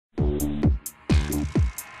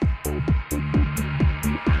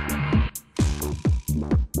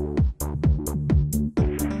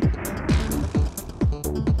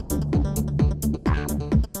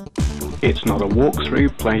It's not a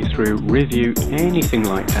walkthrough, playthrough, review, anything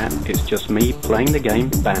like that. It's just me playing the game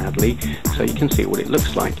badly so you can see what it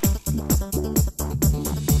looks like.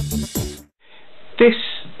 This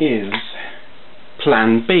is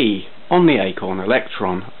Plan B on the Acorn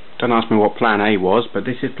Electron. Don't ask me what Plan A was, but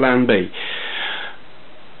this is Plan B.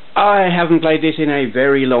 I haven't played this in a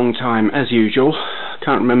very long time, as usual.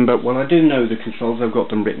 Can't remember. Well, I do know the controls. I've got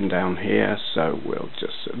them written down here, so we'll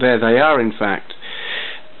just... There they are, in fact.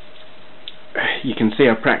 You can see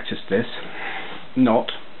I practiced this.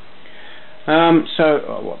 Not.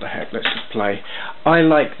 What the heck, let's just play. I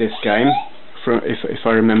like this game, if I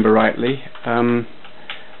remember rightly.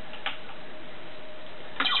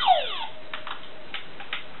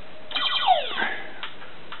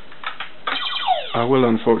 I will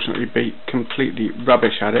unfortunately be completely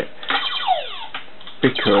rubbish at it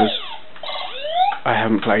because I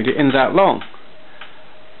haven't played it in that long.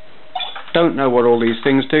 Don't know what all these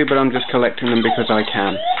things do, but I'm just collecting them because I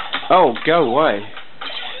can. Oh, go away.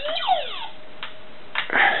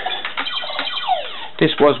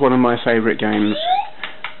 This was one of my favourite games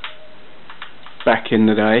back in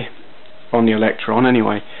the day, on the Electron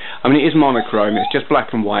anyway. I mean, it is monochrome, it's just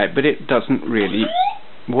black and white, but it doesn't really...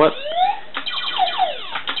 What?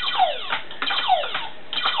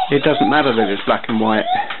 It doesn't matter that it's black and white.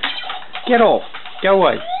 Get off! Go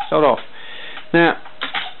away! Sod off. Now...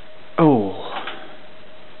 Oh...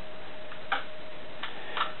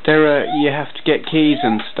 you have to get keys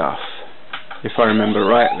and stuff, if I remember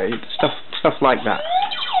rightly. Stuff like that.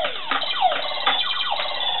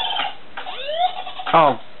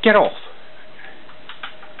 Oh, get off!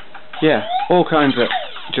 Yeah, all kinds of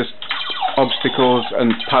just obstacles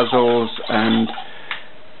and puzzles and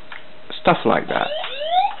stuff like that.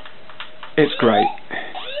 It's great.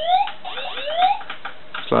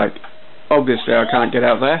 It's like, obviously I can't get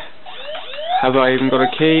out there. Have I even got a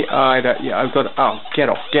key? I don't. Yeah, I've got. Oh, get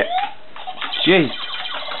off! Get. Jeez.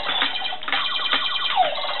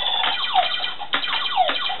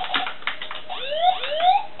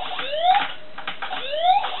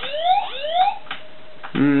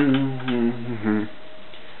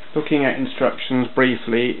 Looking at instructions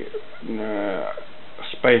briefly.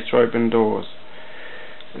 Space to open doors.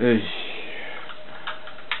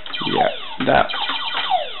 Yeah, that's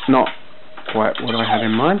not quite what I had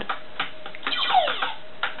in mind.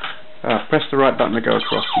 Press the right button to go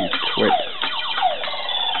across, you twit.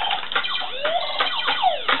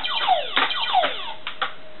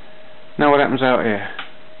 Now what happens out here?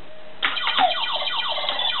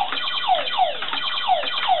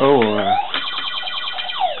 Oh,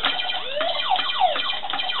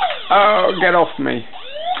 oh, get off me.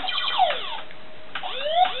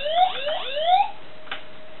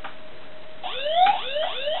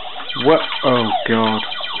 What? Oh, God.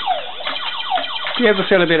 Do you ever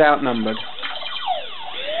feel a bit outnumbered?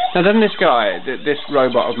 Now, doesn't this guy, this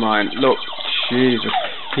robot of mine, look, Jesus,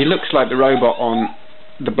 he looks like the robot on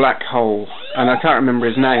the Black Hole, and I can't remember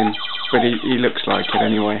his name, but he looks like it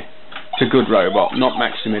anyway. It's a good robot, not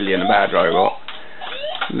Maximilian, a bad robot.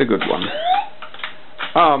 The good one.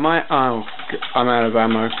 Oh, I'm out of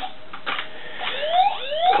ammo.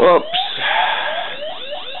 Oops.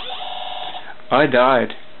 I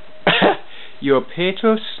died. You appear to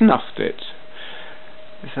have snuffed it.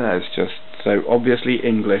 That's just so obviously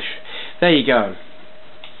English. There you go.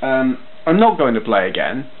 I'm not going to play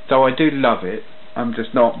again, though I do love it. I'm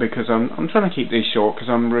just not, because I'm trying to keep these short, because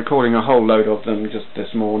I'm recording a whole load of them just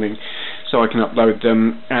this morning, so I can upload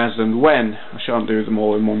them as and when. I shan't do them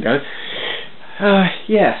all in one go.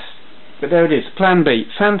 Yes, but there it is. Plan B.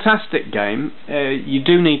 Fantastic game. You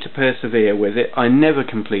do need to persevere with it. I never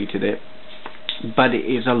completed it, but it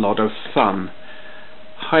is a lot of fun.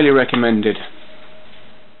 Highly recommended.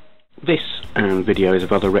 This and videos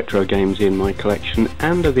of other retro games in my collection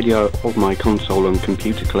and a video of my console and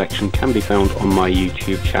computer collection can be found on my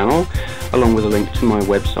YouTube channel, along with a link to my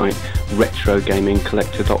website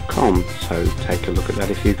retrogamingcollector.com, so take a look at that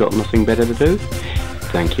if you've got nothing better to do.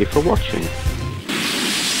 Thank you for watching.